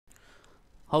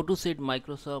How to set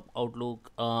Microsoft Outlook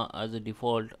as a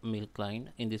default mail client.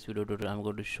 In this video tutorial I'm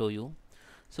going to show you.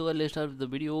 So let's start with the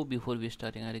video. Before we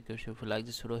starting, I request you, if you like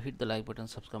this video, hit the like button,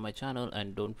 subscribe my channel,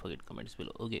 and don't forget comments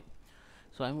below. Okay,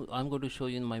 so I'm going to show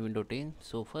you in my window 10.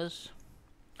 So first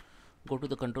go to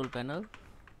the control panel.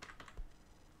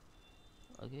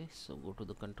 Okay, so go to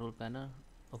the control panel.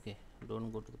 Okay,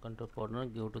 don't go to the control panel,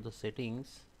 go to the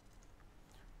settings,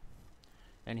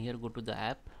 and here go to the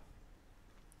app.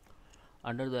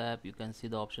 Under the app you can see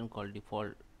the option called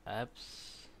default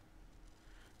apps.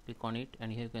 Click on it,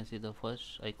 and here you can see the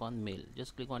first icon, mail.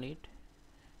 Just click on it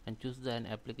and choose an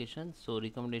application. So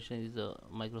recommendation is a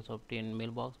Microsoft 10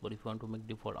 mailbox, but if you want to make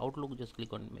default Outlook, just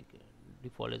click on make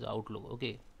default as Outlook.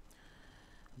 Okay,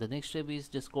 the next step is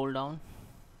just scroll down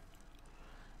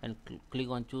and click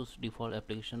on choose default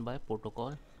application by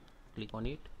protocol. Click on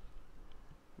it,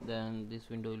 then this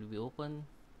window will be open.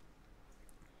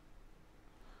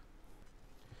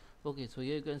 Okay, so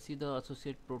here you can see the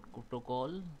associate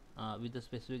protocol with the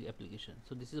specific application.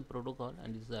 So this is a protocol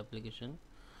and this is the application.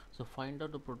 So find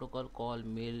out the protocol called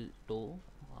mailto,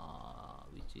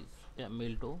 which is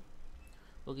mailto.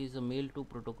 Okay, it's a mailto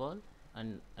protocol,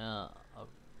 and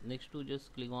next to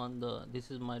just click on the,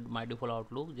 this is my default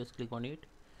Outlook. Just click on it,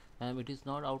 and it is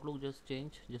not Outlook, just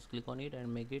change, just click on it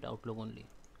and make it Outlook only,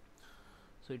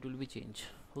 so it will be changed.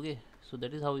 Okay, so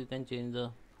that is how you can change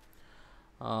the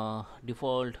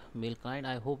default mail client.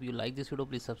 I hope you like this video.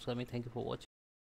 Please subscribe me. Thank you for watching.